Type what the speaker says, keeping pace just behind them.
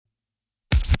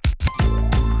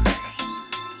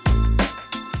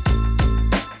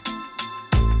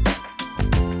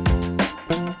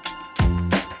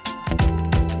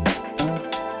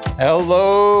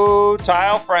Hello,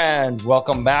 tile friends.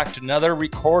 Welcome back to another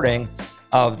recording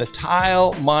of the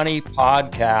Tile Money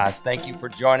Podcast. Thank you for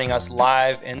joining us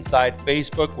live inside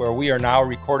Facebook, where we are now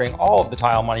recording all of the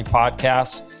Tile Money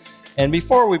podcasts. And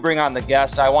before we bring on the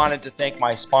guest, I wanted to thank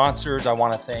my sponsors. I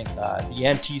want to thank the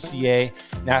NTCA,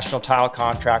 National Tile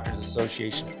Contractors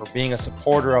Association, for being a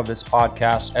supporter of this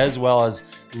podcast, as well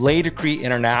as Laticrete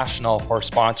International for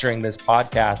sponsoring this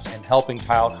podcast and helping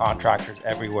tile contractors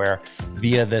everywhere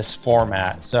via this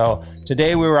format. So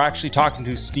today we were actually talking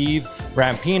to Steve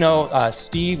Rampino.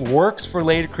 Steve works for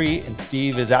Laticrete, and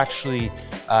Steve is actually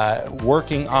has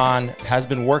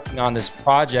been working on this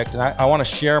project. And I want to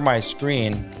share my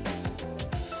screen.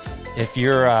 If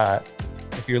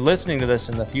you're listening to this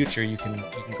in the future, you can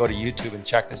go to YouTube and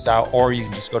check this out, or you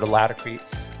can just go to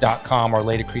laticrete.com or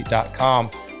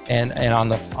laticrete.com, and on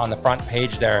the front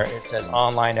page there it says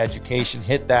online education.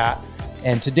 Hit that.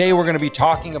 And today we're going to be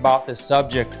talking about this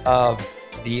subject of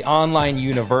the online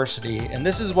university, and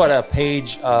this is what a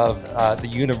page of the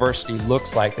university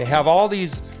looks like. They have all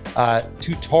these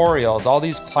tutorials, all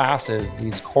these classes,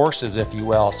 these courses, if you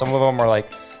will. Some of them are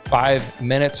like 5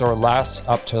 minutes or less,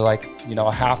 up to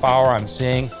a half hour I'm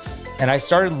seeing. And I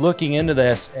started looking into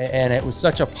this, and it was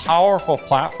such a powerful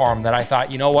platform that I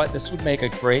thought, you know what, this would make a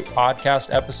great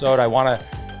podcast episode. I want to,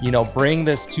 bring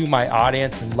this to my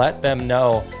audience and let them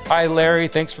know. Hi, Larry.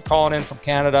 Thanks for calling in from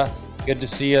Canada. Good to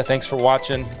see you. Thanks for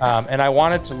watching. And I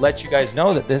wanted to let you guys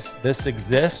know that this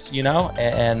exists,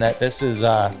 and that this is,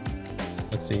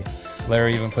 let's see,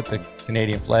 Larry even put the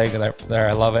Canadian flag there.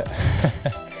 I love it.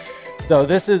 So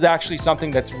this is actually something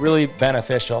that's really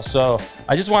beneficial. So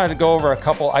I just wanted to go over a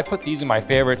couple. I put these in my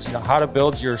favorites, how to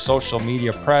build your social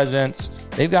media presence.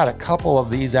 They've got a couple of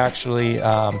these actually,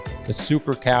 the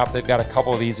SuperCap, they've got a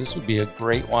couple of these. This would be a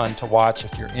great one to watch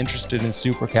if you're interested in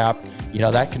SuperCap.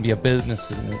 That can be a business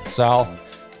in itself.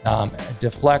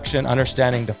 Deflection,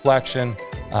 understanding deflection,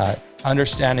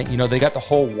 understanding, they got the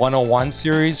whole 101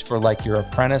 series for your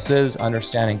apprentices,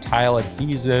 understanding tile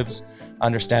adhesives,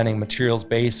 understanding materials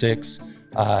basics,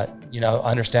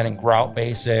 understanding grout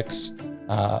basics,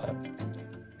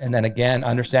 and then again,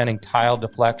 understanding tile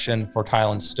deflection for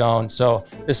tile and stone. So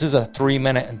this is a 3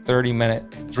 minute and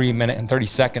 30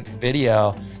 second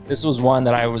video. This was one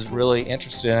that I was really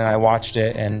interested in. I watched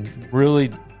it, and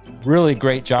really, really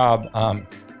great job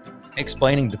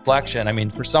explaining deflection. I mean,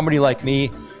 for somebody like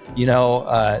me,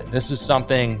 this is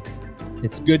something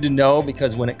it's good to know,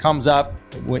 because when it comes up,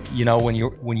 when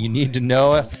you need to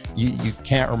know it, you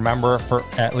can't remember, for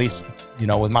at least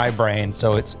with my brain.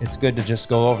 So it's good to just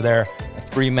go over there, a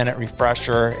 3 minute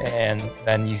refresher, and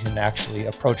then you can actually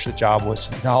approach the job with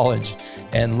some knowledge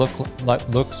and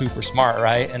look super smart,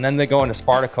 right? And then they go into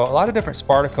Spartacoat, a lot of different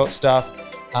Spartacoat stuff.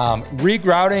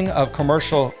 Regrouting of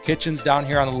commercial kitchens down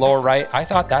here on the lower right. I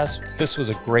thought this was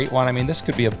a great one. I mean, this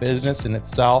could be a business in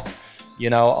itself,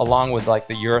 along with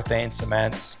the urethane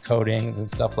cements, coatings and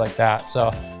stuff like that.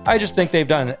 So I just think they've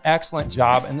done an excellent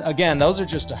job. And again, those are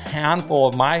just a handful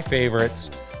of my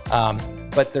favorites,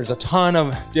 but there's a ton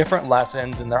of different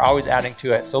lessons, and they're always adding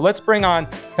to it. So let's bring on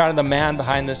kind of the man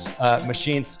behind this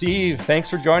machine. Steve, thanks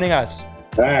for joining us.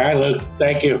 Hi, Luke.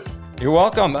 Thank you. You're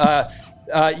welcome.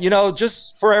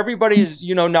 Just for everybody's,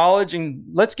 knowledge, and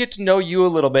let's get to know you a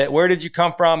little bit. Where did you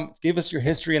come from? Give us your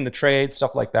history in the trade,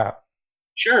 stuff like that.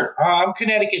 Sure. I'm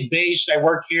Connecticut-based. I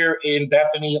work here in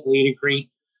Bethany at Laticrete.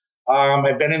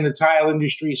 I've been in the tile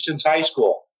industry since high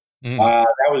school. I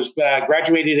was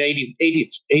graduated in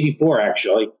 84,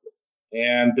 actually.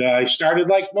 And I started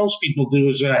like most people do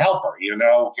as a helper,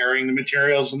 carrying the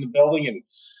materials in the building and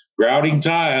grouting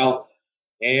tile.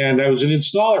 And I was an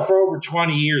installer for over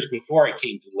 20 years before I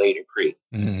came to Laticrete.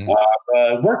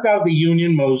 Worked out of the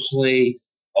union mostly,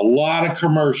 a lot of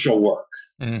commercial work.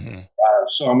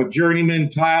 So I'm a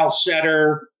journeyman tile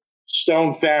setter,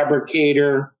 stone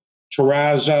fabricator,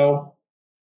 terrazzo,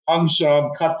 hung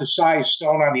some cut to size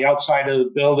stone on the outside of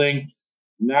the building.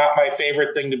 Not my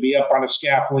favorite thing to be up on a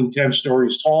scaffolding 10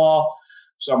 stories tall.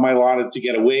 Something I wanted to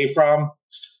get away from.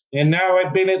 And now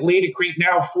I've been at Laticrete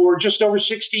now for just over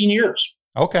 16 years.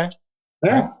 Okay.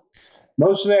 Yeah.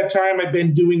 Most of that time I've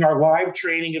been doing our live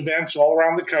training events all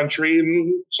around the country,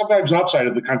 and sometimes outside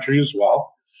of the country as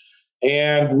well.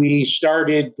 And we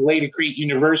started Laticrete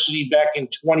University back in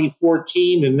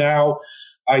 2014, and now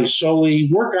I solely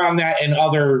work on that and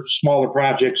other smaller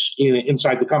projects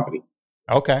inside the company.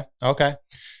 Okay.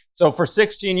 So for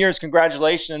 16 years,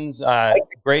 congratulations.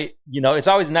 Great. It's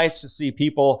always nice to see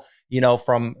people,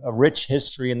 from a rich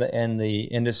history in the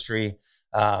industry.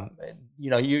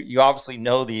 You obviously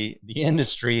know the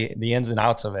industry, the ins and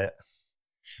outs of it.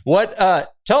 What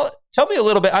tell me a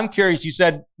little bit. I'm curious. You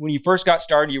said when you first got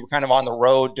started, you were kind of on the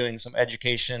road doing some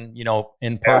education,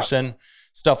 in person,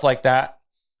 stuff like that.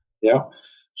 Yeah.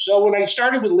 So when I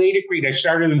started with Laticrete, I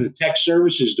started in the tech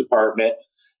services department,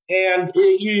 and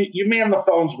you man the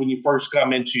phones when you first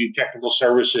come into technical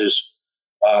services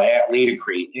at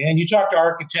Laticrete, and you talk to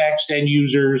architects, end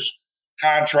users,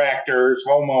 contractors,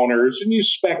 homeowners, and you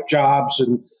spec jobs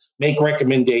and make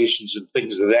recommendations and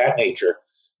things of that nature.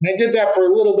 And I did that for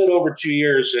a little bit over 2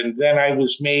 years, and then I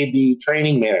was made the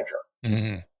training manager.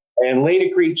 Mm-hmm. And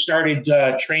Laticrete started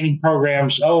training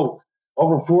programs,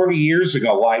 over 40 years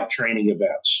ago, live training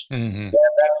events. Mm-hmm.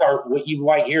 That's what you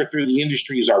might hear through the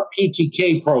industry is our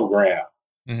PTK program.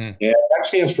 Mm-hmm. And that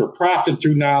stands for Profit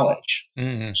Through Knowledge.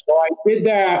 Mm-hmm. So I did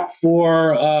that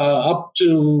for up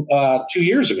to 2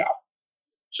 years ago.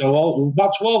 So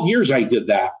about 12 years I did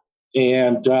that.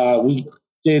 And we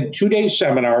did 2-day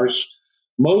seminars,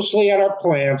 mostly at our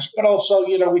plants, but also,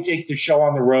 we take the show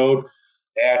on the road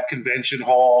at convention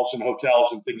halls and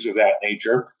hotels and things of that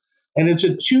nature. And it's a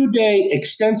 2-day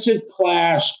extensive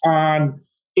class on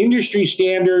industry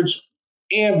standards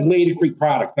and Laticrete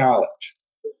product knowledge.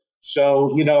 So,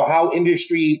 how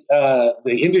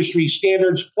the industry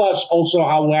standards, plus also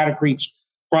how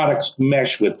Laticrete's products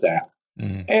mesh with that.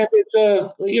 Mm-hmm. And it's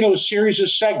a series of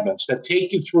segments that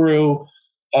take you through,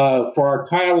 for our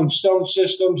tile and stone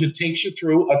systems, it takes you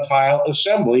through a tile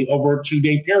assembly over a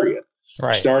 2-day period.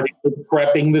 Right. Starting with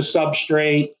prepping the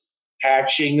substrate,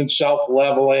 patching and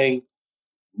self-leveling,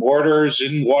 mortars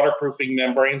and waterproofing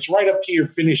membranes, right up to your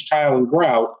finished tile and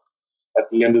grout at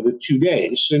the end of the 2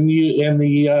 days. And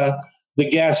the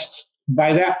guests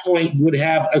by that point would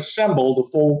have assembled a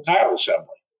full tile assembly.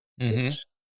 Mm-hmm. It's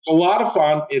a lot of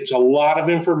fun. It's a lot of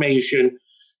information,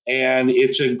 and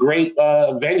it's a great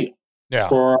venue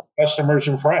for our customers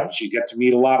and friends. You get to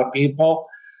meet a lot of people,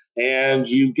 and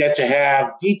you get to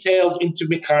have detailed,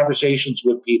 intimate conversations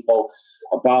with people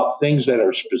about things that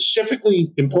are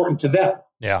specifically important to them.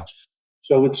 Yeah.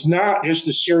 So it's not just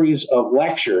a series of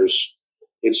lectures.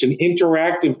 It's an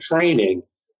interactive training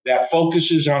that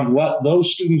focuses on what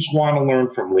those students want to learn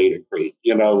from Laticrete.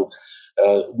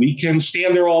 We can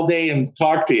stand there all day and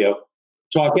talk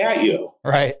at you.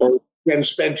 Right. Or we can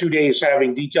spend 2 days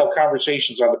having detailed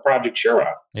conversations on the project you're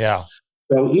on. Yeah.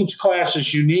 So each class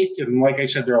is unique. And like I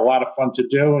said, they're a lot of fun to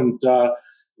do. And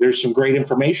there's some great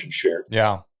information shared.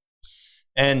 Yeah.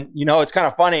 And, it's kind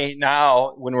of funny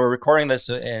now when we're recording this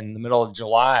in the middle of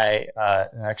July,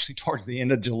 actually towards the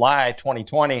end of July,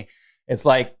 2020, it's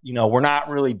like, we're not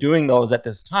really doing those at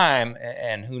this time,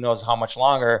 and who knows how much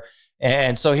longer.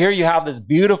 And so here you have this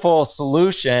beautiful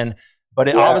solution,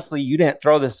 but obviously you didn't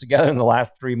throw this together in the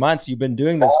last 3 months. You've been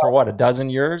doing this for a dozen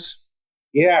years?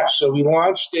 Yeah. So we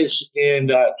launched this in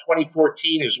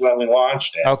 2014 is when we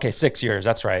launched it. Okay. 6 years.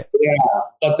 That's right. Yeah.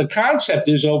 But the concept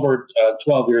is over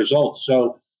 12 years old.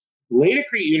 So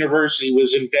Laticrete University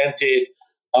was invented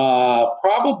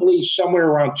probably somewhere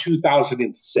around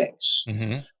 2006.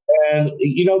 Mm-hmm. And,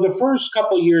 the first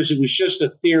couple of years, it was just a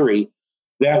theory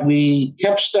that we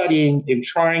kept studying and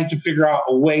trying to figure out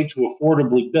a way to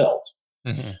affordably build.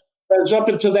 Mm-hmm. Because up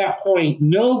until that point,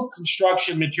 no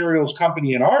construction materials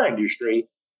company in our industry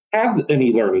had an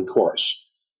e-learning course.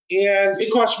 And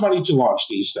it costs money to launch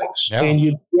these things. Yeah. And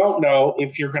you don't know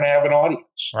if you're going to have an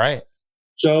audience. Right.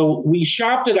 So we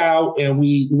shopped it out and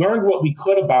we learned what we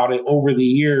could about it over the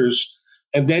years,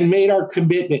 and then made our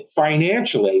commitment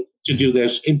financially to do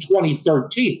this in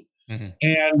 2013. Mm-hmm.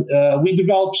 And we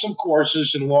developed some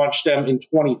courses and launched them in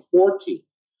 2014.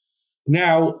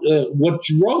 Now, what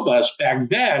drove us back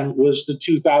then was the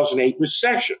 2008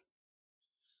 recession.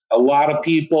 A lot of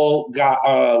people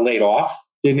got laid off,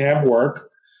 didn't have work,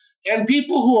 and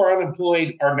people who are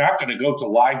unemployed are not going to go to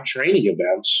live training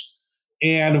events.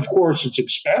 And of course, it's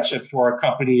expensive for a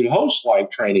company to host live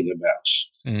training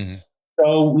events. Mm-hmm.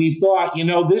 So we thought,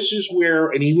 this is where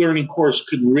an e-learning course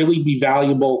could really be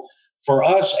valuable for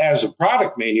us as a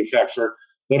product manufacturer,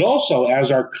 but also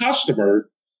as our customer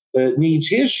that needs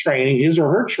his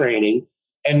or her training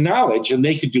and knowledge, and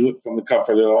they could do it from the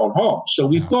comfort of their own home. So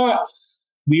we thought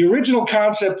the original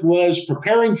concept was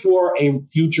preparing for a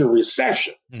future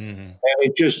recession. Mm-hmm. And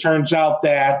it just turns out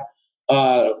that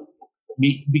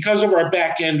because of our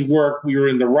back-end work, we were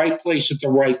in the right place at the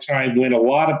right time when a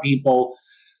lot of people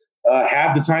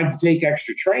have the time to take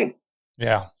extra training.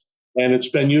 Yeah. And it's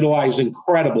been utilized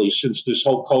incredibly since this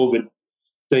whole COVID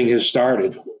thing has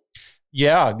started.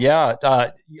 Yeah.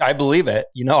 I believe it.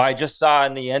 I just saw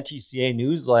in the NTCA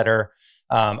newsletter,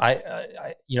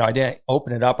 I didn't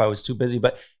open it up. I was too busy,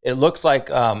 but it looks like,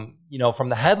 from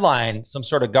the headline, some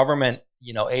sort of government,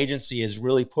 agency is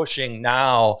really pushing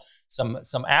now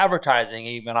some advertising,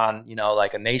 even on,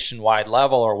 like a nationwide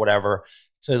level or whatever,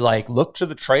 to like look to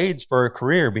the trades for a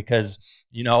career, because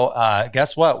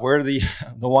guess what? We're the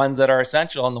ones that are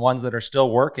essential and the ones that are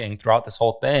still working throughout this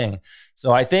whole thing.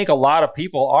 So I think a lot of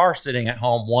people are sitting at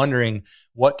home wondering,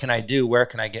 what can I do? Where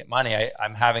can I get money?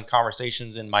 I'm having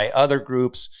conversations in my other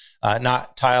groups,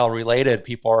 not tile related.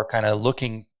 People are kind of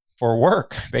looking for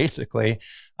work, basically.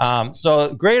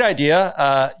 So great idea,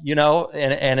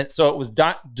 so it was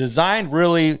designed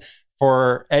really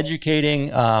for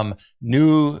educating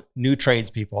new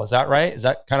tradespeople. Is that right? Is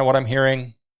that kind of what I'm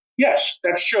hearing? Yes,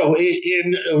 that's true.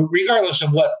 Regardless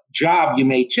of what job you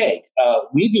may take,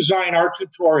 we design our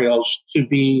tutorials to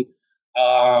be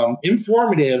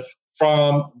informative,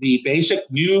 from the basic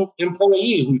new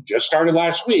employee who just started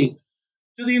last week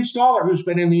to the installer who's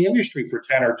been in the industry for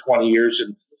 10 or 20 years.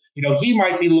 And, he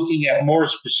might be looking at more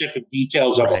specific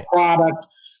details of a product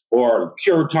or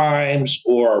cure times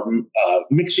or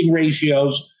mixing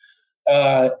ratios.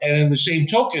 And in the same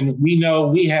token, we know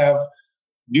we have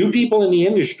new people in the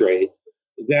industry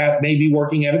that may be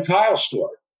working at a tile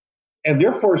store. And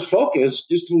their first focus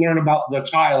is to learn about the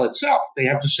tile itself. They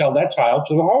have to sell that tile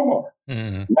to the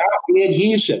homeowner, not the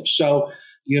adhesive. So,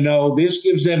 this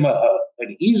gives them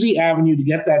an easy avenue to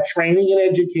get that training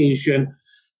and education.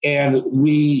 And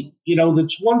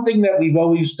that's one thing that we've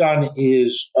always done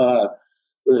is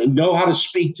know how to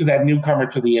speak to that newcomer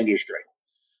to the industry,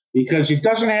 because it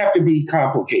doesn't have to be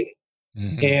complicated.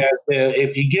 And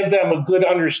if you give them a good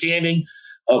understanding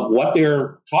of what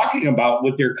they're talking about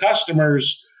with their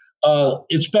customers,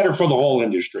 it's better for the whole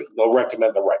industry. They'll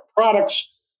recommend the right products.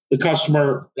 The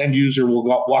customer end user will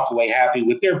walk away happy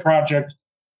with their project,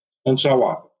 and so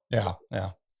on. Yeah.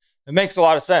 It makes a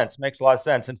lot of sense.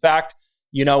 In fact,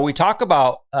 we talk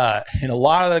about in a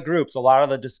lot of the groups, a lot of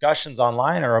the discussions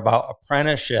online are about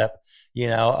apprenticeship,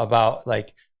 about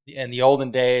like in the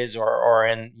olden days or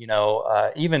in,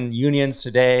 even unions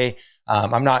today.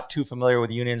 I'm not too familiar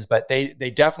with unions, but they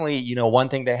definitely, one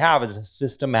thing they have is a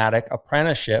systematic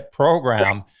apprenticeship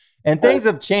program. And things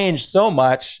have changed so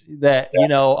much that,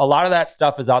 a lot of that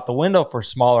stuff is out the window for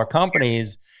smaller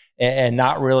companies and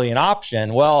not really an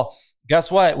option. Well, guess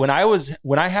what? When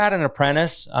I had an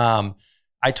apprentice,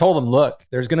 I told him, look,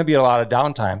 there's going to be a lot of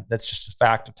downtime. That's just a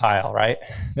fact of tile, right?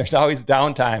 There's always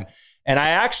downtime. And I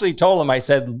actually told him, I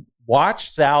said,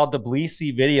 watch Sal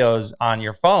Deblisi videos on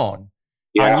your phone,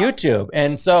 on YouTube.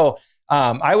 And so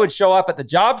I would show up at the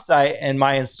job site and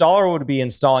my installer would be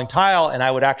installing tile, and I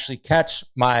would actually catch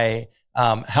my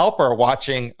helper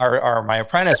watching, or my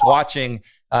apprentice watching,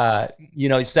 Sal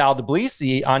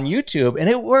Deblisi on YouTube, and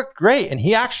it worked great. And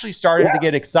he actually started to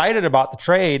get excited about the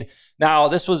trade. Now,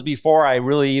 this was before I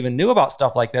really even knew about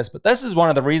stuff like this, but this is one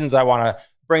of the reasons I want to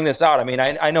bring this out. I mean,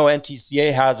 I know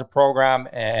NTCA has a program,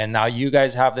 and now you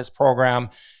guys have this program,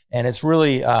 and it's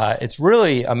really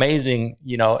amazing,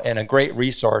 and a great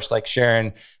resource like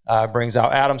Sharon brings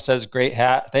out. Adam says, great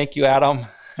hat. Thank you, Adam.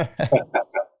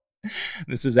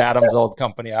 This is Adam's old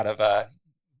company out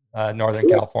of Northern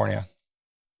California.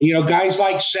 Guys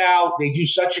like Sal, they do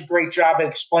such a great job at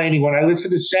explaining. When I listen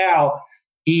to Sal,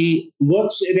 he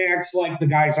looks and acts like the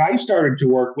guys I started to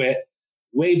work with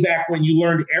way back when you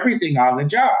learned everything on the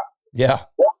job. Yeah.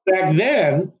 Back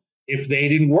then, if they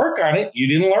didn't work on it, you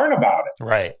didn't learn about it.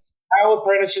 Right. Now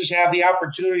apprentices have the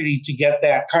opportunity to get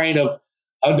that kind of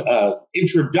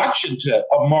introduction to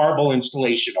a marble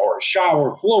installation or a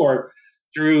shower floor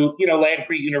through, Land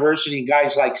Creek University and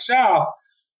guys like Sal,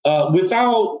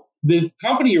 without the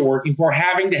company you're working for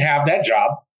having to have that job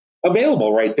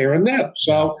available right there and then.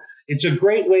 So it's a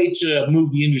great way to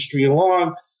move the industry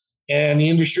along, and the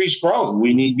industry's growing.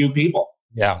 We need new people.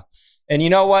 Yeah. And you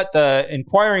know what? The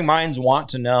inquiring minds want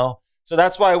to know. So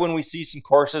that's why when we see some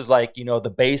courses like,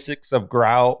 the basics of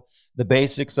grout, the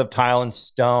basics of tile and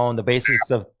stone, the basics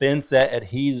of thin set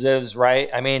adhesives, right?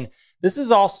 I mean, this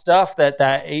is all stuff that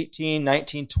 18,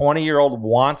 19, 20-year-old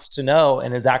wants to know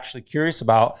and is actually curious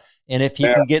about. And if he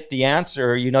can get the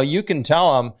answer, you can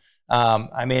tell him.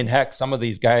 I mean, heck, some of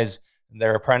these guys,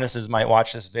 their apprentices might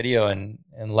watch this video and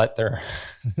let their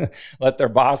let their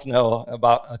boss know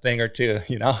about a thing or two,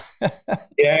 Yeah.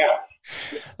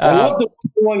 I love the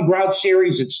one grout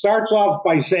series. It starts off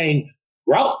by saying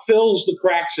grout fills the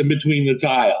cracks in between the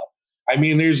tile. I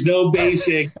mean, there's no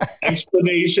basic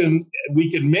explanation. We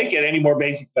can make it any more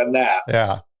basic than that.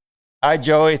 Yeah. Hi,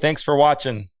 Joey. Thanks for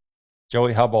watching.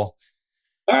 Joey Hubble.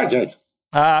 All right, Joey.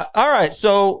 All right.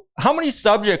 So how many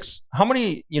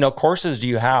courses do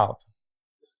you have?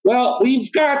 Well,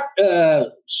 we've got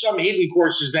some hidden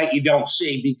courses that you don't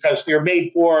see because they're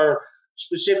made for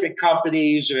specific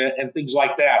companies and things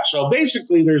like that. So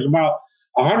basically, there's about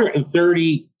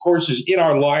 130 courses in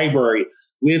our library,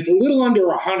 with a little under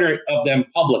 100 of them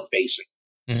public facing.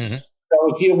 Mm-hmm.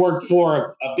 So if you work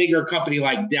for a bigger company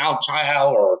like Dow Tile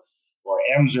or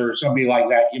EMSA or somebody like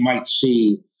that, you might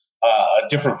see a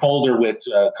different folder with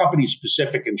company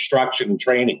specific instruction and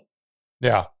training.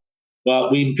 Yeah.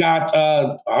 But we've got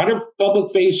 100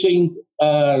 public facing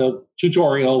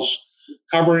tutorials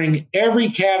covering every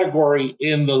category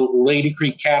in the Lady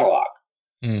Creek catalog.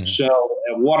 So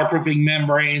waterproofing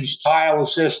membranes, tile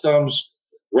systems,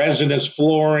 resinous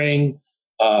flooring,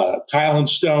 tile and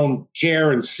stone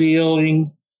care and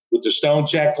sealing with the Stone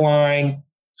Check line,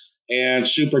 and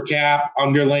super cap,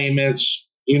 underlayments,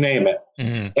 you name it.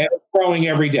 And it's growing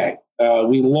every day.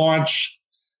 We launch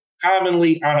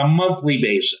commonly on a monthly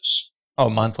basis. Oh,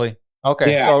 monthly.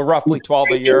 Okay. Yeah. So roughly 12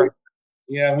 a year.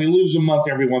 Yeah, we lose a month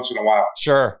every once in a while.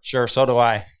 Sure. So do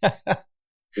I.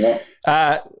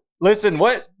 Yeah. Listen,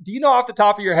 what do you know off the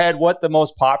top of your head what the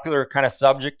most popular kind of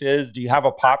subject is? Do you have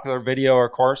a popular video or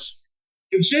course?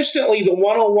 Consistently, the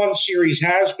 101 series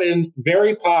has been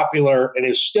very popular and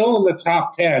is still in the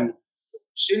top 10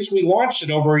 since we launched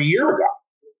it over a year ago.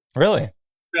 Really?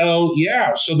 So,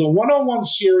 yeah. So the 101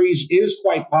 series is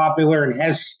quite popular and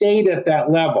has stayed at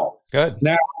that level. Good.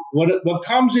 Now, what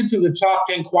comes into the top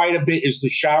 10 quite a bit is the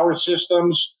shower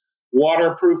systems,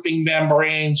 waterproofing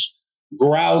membranes,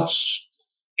 grouts,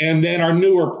 and then our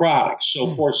newer products. So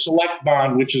for Select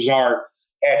Bond, which is our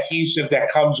adhesive that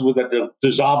comes with a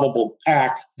dissolvable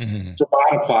pack to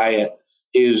modify it,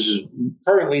 is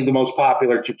currently the most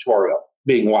popular tutorial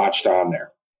being watched on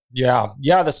there. Yeah.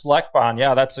 The Select Bond.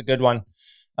 Yeah, that's a good one.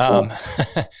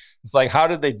 It's like, how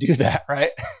did they do that,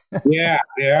 right? Yeah.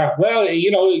 Well,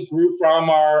 it grew from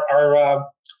our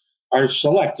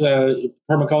Select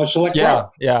Permacolor Select.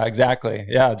 Yeah, exactly.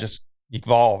 Yeah, just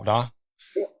evolved, huh?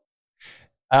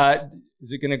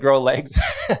 Is it going to grow legs?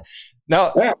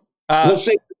 No. Yeah. We'll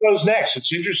see what goes next.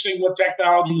 It's interesting what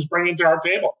technology is bringing to our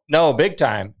table. No, big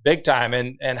time,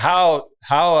 and how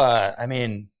I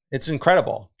mean, it's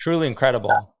incredible, truly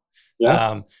incredible.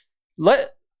 Yeah.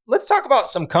 Let's talk about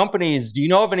some companies. Do you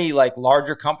know of any like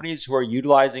larger companies who are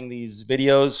utilizing these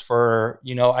videos for,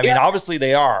 I mean, obviously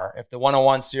they are, if the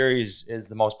 101 series is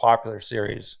the most popular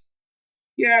series.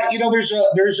 Yeah, there's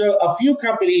a few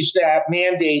companies that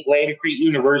mandate Lady Creek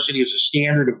University as a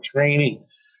standard of training.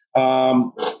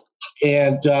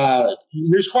 And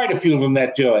there's quite a few of them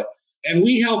that do it. And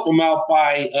we help them out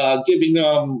by giving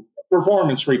them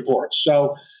performance reports.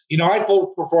 So, I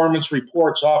pull performance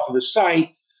reports off of the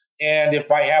site. And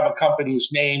if I have a company's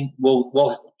name,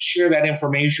 we'll share that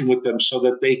information with them so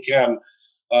that they can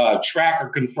track or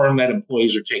confirm that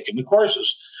employees are taking the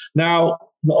courses. Now,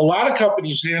 a lot of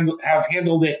companies have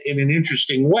handled it in an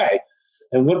interesting way.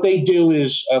 And what they do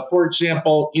is, for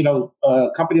example, a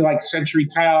company like Century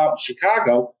Tile out in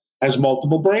Chicago has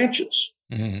multiple branches.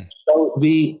 So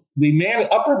the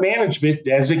upper management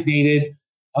designated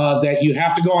that you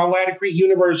have to go on Lady Creek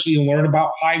University and learn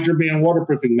about HydroBand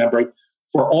waterproofing membrane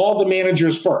for all the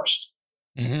managers first.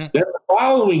 Then the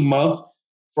following month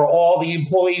for all the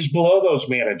employees below those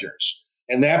managers.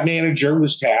 And that manager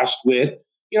was tasked with,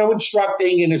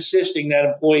 instructing and assisting that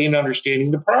employee in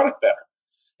understanding the product better.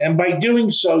 And by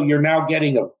doing so, you're now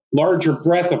getting a larger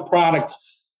breadth of product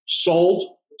sold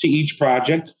to each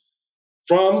project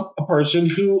from a person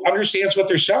who understands what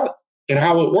they're selling and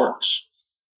how it works.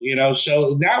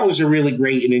 So that was a really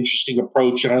great and interesting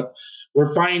approach. And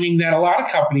we're finding that a lot of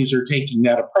companies are taking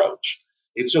that approach.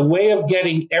 It's a way of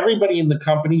getting everybody in the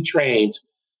company trained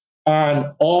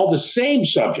on all the same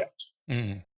subject.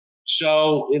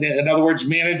 So in other words,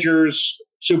 managers,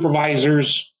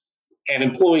 supervisors, and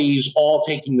employees all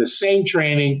taking the same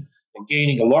training and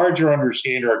gaining a larger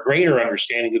understanding or a greater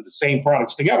understanding of the same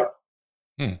products together.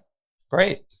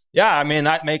 Great. Yeah, I mean,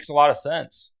 that makes a lot of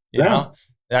sense. You know,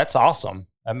 that's awesome.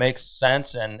 That makes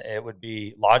sense, and it would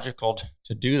be logical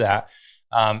to do that,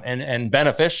 and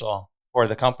beneficial for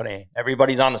the company.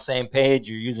 Everybody's on the same page.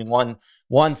 You're using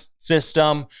one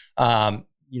system.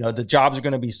 The jobs are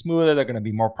going to be smoother. They're going to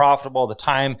be more profitable. The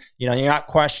time, you're not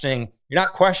questioning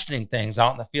things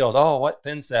out in the field. Oh, what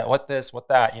thin set? What this? What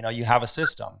that? You have a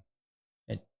system,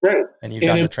 right? And you've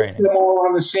done the training. Them all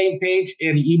on the same page,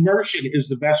 and immersion is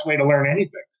the best way to learn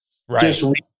anything. Right. Just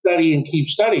study and keep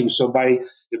studying. So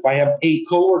if I have 8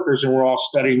 coworkers and we're all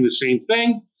studying the same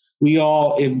thing, we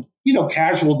all in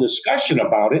casual discussion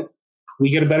about it,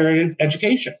 we get a better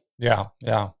education. Yeah,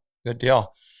 good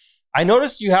deal. I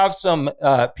noticed you have some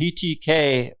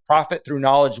PTK, Profit Through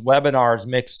Knowledge webinars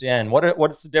mixed in. What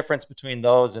is the difference between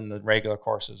those and the regular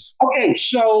courses? Okay,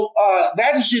 so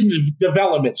that is in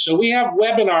development. So we have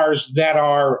webinars that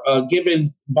are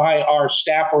given by our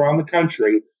staff around the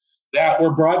country that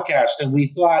were broadcast. And we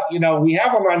thought, we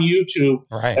have them on YouTube,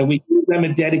 right, and we give them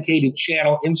a dedicated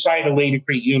channel inside of Lady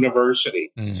Creek University.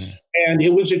 Mm-hmm. And it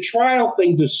was a trial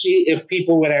thing to see if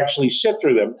people would actually sit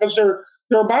through them, because they're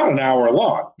about an hour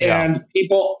long, and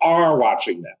people are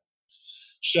watching them.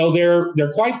 So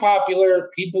they're quite popular.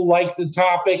 People like the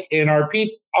topic, and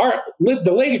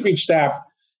the Lady Creek staff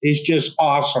is just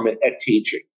awesome at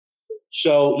teaching.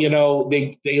 So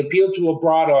they appeal to a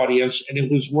broad audience, and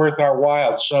it was worth our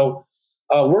while. So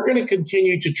we're going to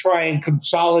continue to try and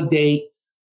consolidate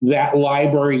that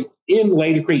library in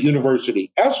Lady Creek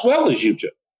University as well as YouTube.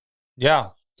 Yeah.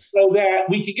 So that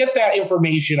we can get that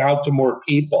information out to more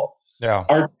people. Yeah.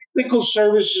 Our technical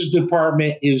services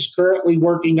department is currently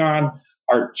working on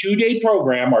our 2-day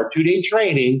program, our 2-day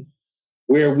training,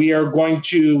 where we are going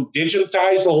to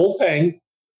digitize the whole thing,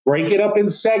 break it up in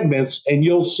segments, and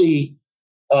you'll see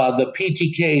the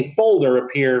PTK folder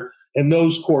appear, and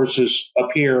those courses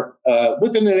appear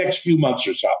within the next few months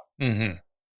or so. Mm-hmm.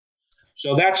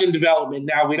 So that's in development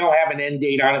now. We don't have an end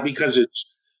date on it because it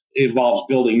involves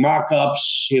building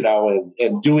mock-ups,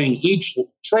 and doing each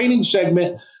training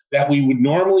segment that we would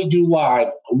normally do live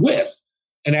with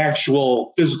an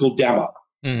actual physical demo.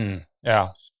 Mm-hmm. Yeah.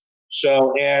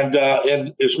 So, and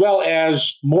as well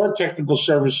as more technical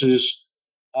services,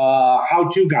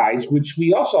 how-to guides, which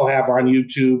we also have on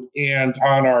YouTube and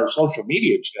on our social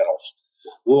media channels,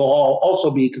 will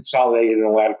also be consolidated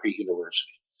in Lady Creek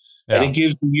University. Yeah. And it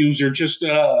gives the user just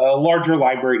a larger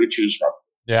library to choose from.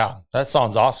 Yeah, that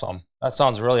sounds awesome. That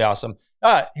sounds really awesome.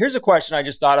 Here's a question I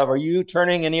just thought of. Are you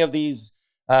turning any of these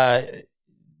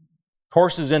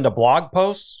courses into blog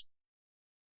posts?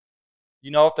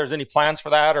 If there's any plans for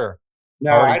that, or?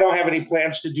 No, I don't have any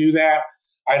plans to do that.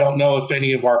 I don't know if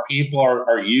any of our people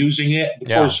are using it. Of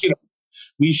course,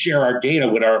 we share our data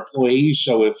with our employees.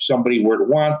 So if somebody were to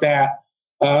want that,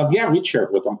 we'd share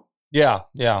it with them. Yeah.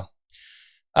 Yeah.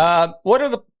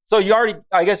 So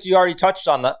I guess you already touched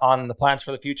on the plans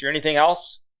for the future. Anything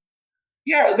else?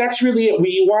 Yeah, that's really it.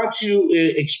 We want to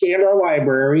expand our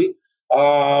library.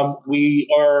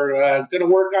 We are going to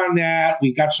work on that.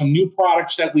 We've got some new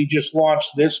products that we just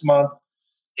launched this month,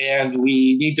 and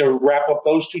we need to wrap up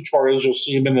those tutorials. You'll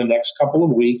see them in the next couple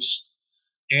of weeks,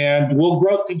 and we'll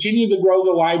continue to grow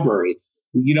the library.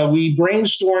 We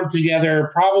brainstormed together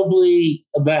probably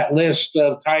that list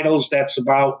of titles that's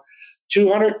about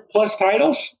 200 plus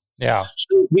titles. Yeah.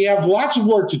 So we have lots of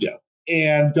work to do,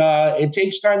 and it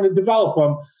takes time to develop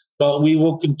them, but we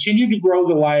will continue to grow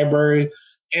the library.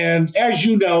 And as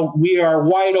you know, we are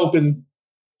wide open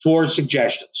for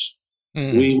suggestions.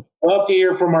 Mm. We love to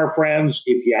hear from our friends.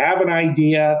 If you have an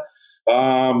idea,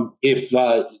 if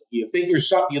you think there's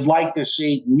something you'd like to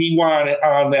see, we want it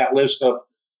on that list of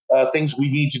things we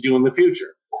need to do in the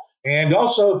future. And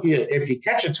also, if you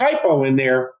catch a typo in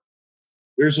there,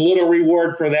 there's a little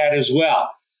reward for that as well.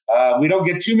 We don't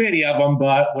get too many of them,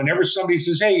 but whenever somebody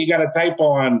says, hey, you got a typo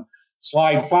on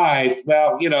slide 5,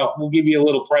 well, we'll give you a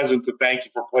little present to thank you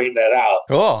for pointing that out.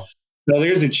 Cool. So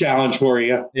there's a challenge for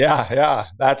you. Yeah.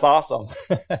 That's awesome.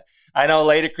 I know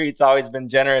Lady Creek's always been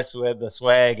generous with the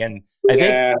swag, and I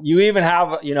think you even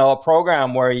have, a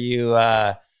program where you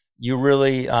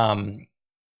really,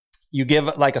 you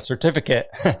give like a certificate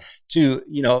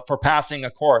to, for passing a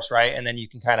course, right? And then you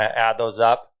can kind of add those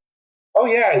up. Oh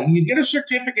yeah. You get a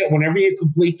certificate whenever you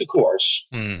complete the course.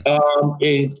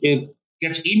 It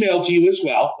gets emailed to you as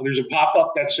well. There's a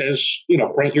pop-up that says,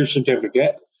 print your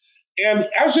certificate. And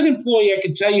as an employee, I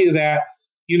can tell you that,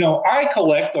 I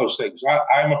collect those things.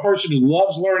 I'm a person who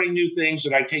loves learning new things,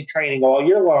 and I take training all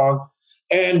year long.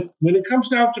 And when it comes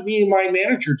down to me and my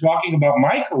manager talking about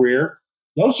my career,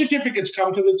 those certificates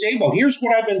come to the table. Here's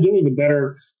what I've been doing to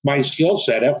better my skill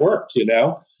set at work,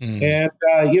 And,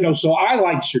 so I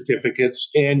like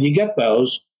certificates, and you get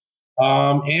those.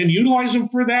 And utilize them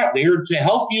for that. They're to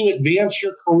help you advance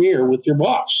your career with your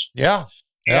boss. Yeah.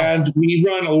 And we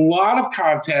run a lot of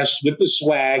contests with the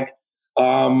swag.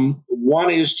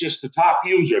 One is just the top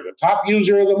user. The top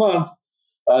user of the month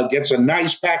gets a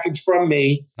nice package from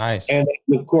me. Nice. And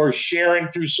of course, sharing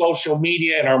through social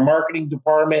media and our marketing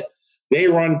department, they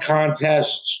run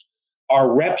contests.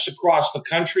 Our reps across the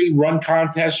country run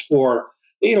contests for,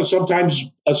 sometimes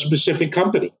a specific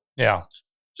company. Yeah.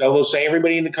 So they'll say,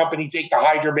 everybody in the company take the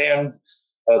HydroBand,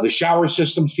 the shower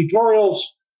systems tutorials.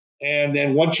 And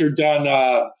then once you're done,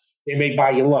 they may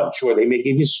buy you lunch, or they may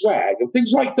give you swag and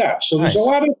things like that. So There's a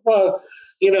lot of,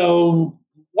 a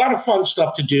lot of fun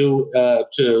stuff to do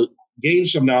to gain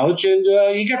some knowledge, and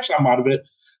you get some out of it.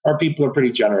 Our people are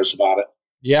pretty generous about it.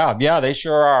 Yeah, they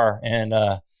sure are. And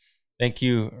thank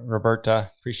you,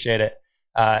 Roberta. Appreciate it.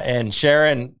 And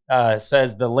Sharon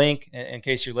says the link, in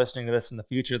case you're listening to this in the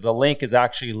future, the link is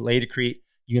actually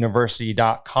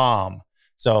laticreteuniversity.com.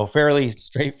 So fairly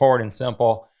straightforward and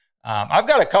simple. I've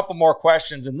got a couple more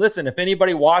questions. And listen, if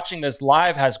anybody watching this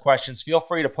live has questions, feel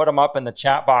free to put them up in the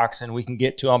chat box and we can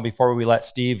get to them before we let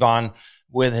Steve on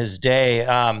with his day.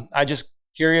 I just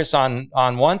curious on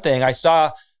one thing. I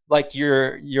saw like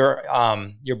your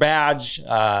badge,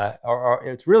 or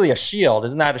it's really a shield.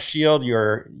 Isn't that a shield?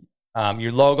 Your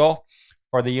logo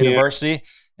for the university. Yeah.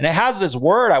 And it has this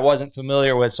word I wasn't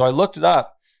familiar with. So I looked it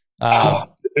up.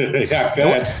 What is that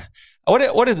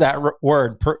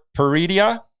word?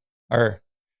 Peritia? Or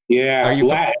are you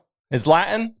Latin? Is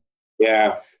Latin?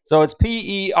 Yeah. So it's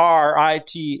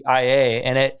Peritia,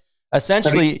 and it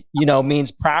essentially,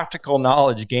 means practical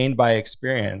knowledge gained by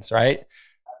experience, right?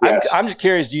 Yes. I'm just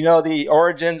curious. Do you know the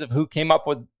origins of who came up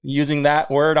with using that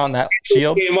word on that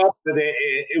shield? Came up with it.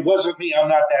 It wasn't me. I'm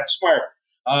not that smart.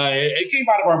 It came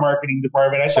out of our marketing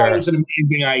department. I thought it was an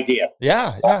amazing idea.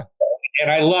 Yeah.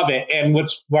 And I love it. And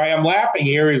why I'm laughing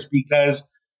here is because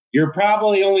you're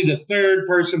probably only the third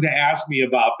person to ask me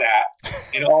about that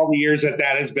in all the years that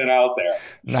has been out there.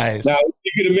 Nice. Now,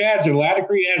 you can imagine,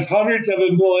 Laticrete has hundreds of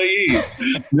employees.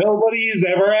 Nobody has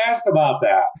ever asked about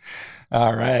that.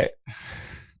 All right.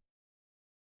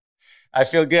 I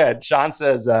feel good. Sean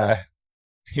says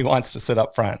he wants to sit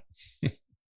up front.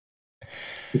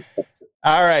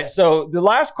 All right. So the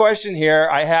last question here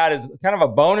I had is kind of a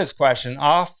bonus question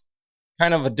off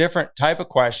kind of a different type of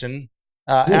question.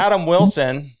 Adam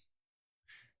Wilson,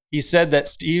 he said that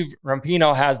Steve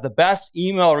Rampino has the best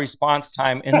email response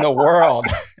time in the world.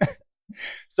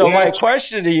 So my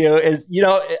question to you is,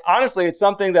 honestly, it's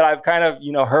something that I've kind of,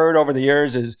 heard over the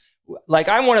years is like,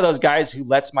 I'm one of those guys who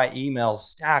lets my emails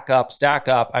stack up.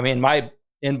 I mean, my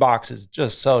inbox is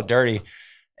just so dirty.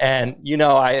 And,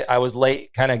 I was late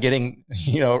kind of getting,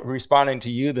 responding to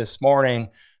you this morning.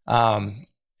 Listen,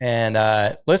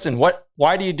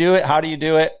 why do you do it? How do you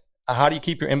do it? How do you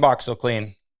keep your inbox so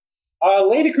clean?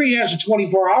 Laticrete has a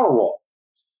 24-hour rule.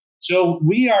 So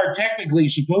we are technically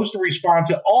supposed to respond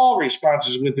to all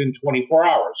responses within 24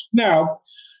 hours. Now,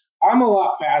 I'm a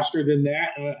lot faster than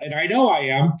that, and I know I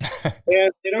am.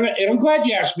 and I'm glad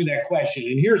you asked me that question.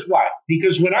 And here's why.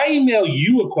 Because when I email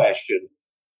you a question,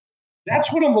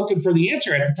 that's what I'm looking for the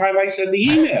answer at the time I send the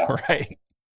email. Right.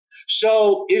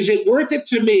 So is it worth it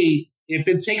to me if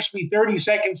it takes me 30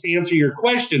 seconds to answer your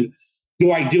question?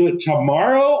 Do I do it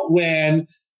tomorrow when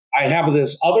I have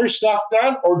this other stuff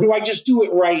done, or do I just do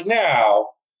it right now?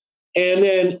 And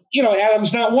then,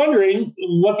 Adam's not wondering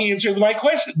what the answer to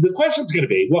the question's going to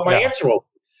be, what my answer will be.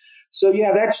 So,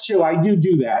 yeah, that's true. I do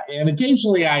that. And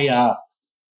occasionally I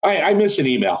miss an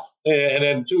email. And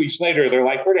then 2 weeks later, they're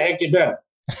like, where the heck you been?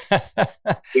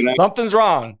 Something's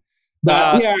wrong.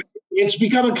 But, it's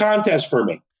become a contest for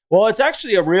me. Well, it's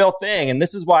actually a real thing. And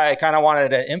this is why I kind of wanted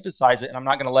to emphasize it, and I'm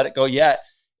not going to let it go yet,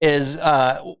 is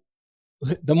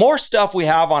the more stuff we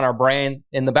have on our brain,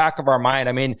 in the back of our mind,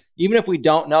 I mean, even if we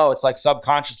don't know, it's like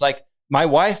subconscious. Like my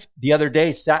wife the other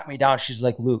day sat me down. She's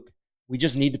like, Luke, we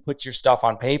just need to put your stuff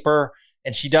on paper.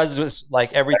 And she does this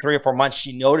like every 3 or 4 months.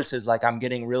 She notices like I'm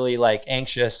getting really like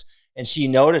anxious, and she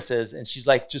notices and she's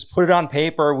like, just put it on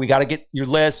paper. We got to get your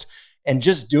list. And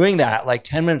just doing that, like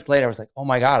 10 minutes later, I was like, oh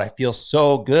my God, I feel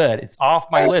so good. It's off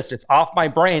my list. It's off my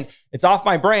brain. It's off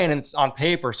my brain and it's on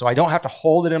paper. So I don't have to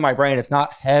hold it in my brain. It's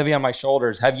not heavy on my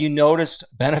shoulders. Have you noticed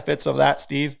benefits of that,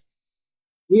 Steve?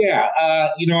 Yeah.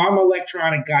 I'm an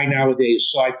electronic guy nowadays.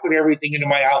 So I put everything into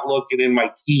my Outlook and in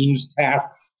my Teams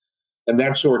tasks and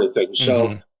that sort of thing.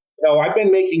 So, I've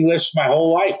been making lists my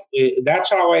whole life.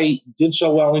 That's how I did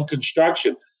so well in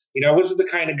construction. I wasn't the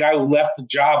kind of guy who left the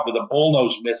job with a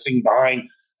bullnose missing behind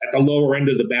at the lower end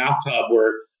of the bathtub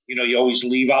where, you always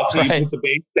leave out till you put the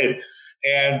base in.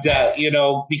 And,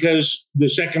 because the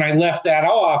second I left that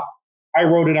off, I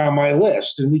wrote it on my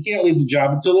list. And we can't leave the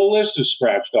job until the list is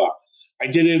scratched off. I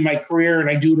did it in my career and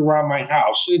I do it around my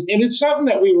house. And it's something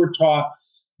that we were taught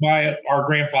by our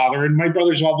grandfather, and my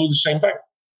brothers all do the same thing.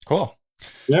 Cool.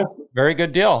 Yeah. Very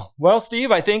good deal. Well,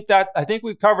 Steve, I think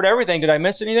we've covered everything. Did I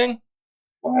miss anything?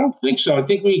 Well, I don't think so. I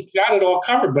think we got it all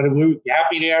covered, but we're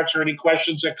happy to answer any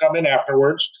questions that come in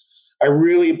afterwards. I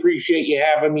really appreciate you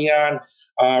having me on.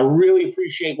 Really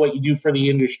appreciate what you do for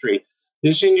the industry.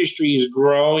 This industry is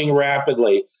growing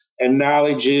rapidly, and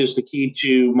knowledge is the key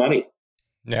to money.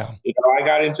 Yeah. I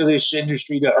got into this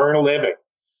industry to earn a living.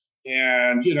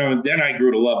 And, then I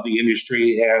grew to love the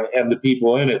industry and the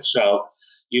people in it. So,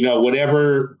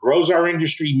 whatever grows our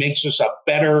industry, makes us a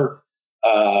better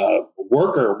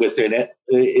worker within it,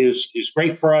 is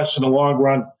great for us in the long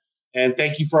run. And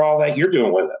thank you for all that you're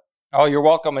doing with it. Oh, you're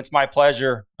welcome. It's my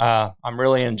pleasure. I'm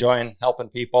really enjoying helping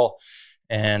people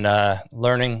and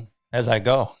learning as I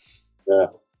go. Yeah.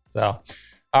 So,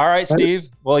 all right, Steve.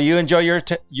 Well, you enjoy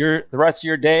the rest of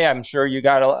your day. I'm sure you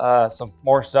got some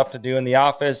more stuff to do in the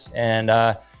office. And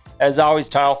as always,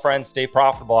 tile friends, stay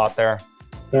profitable out there.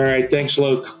 All right. Thanks,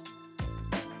 Luke.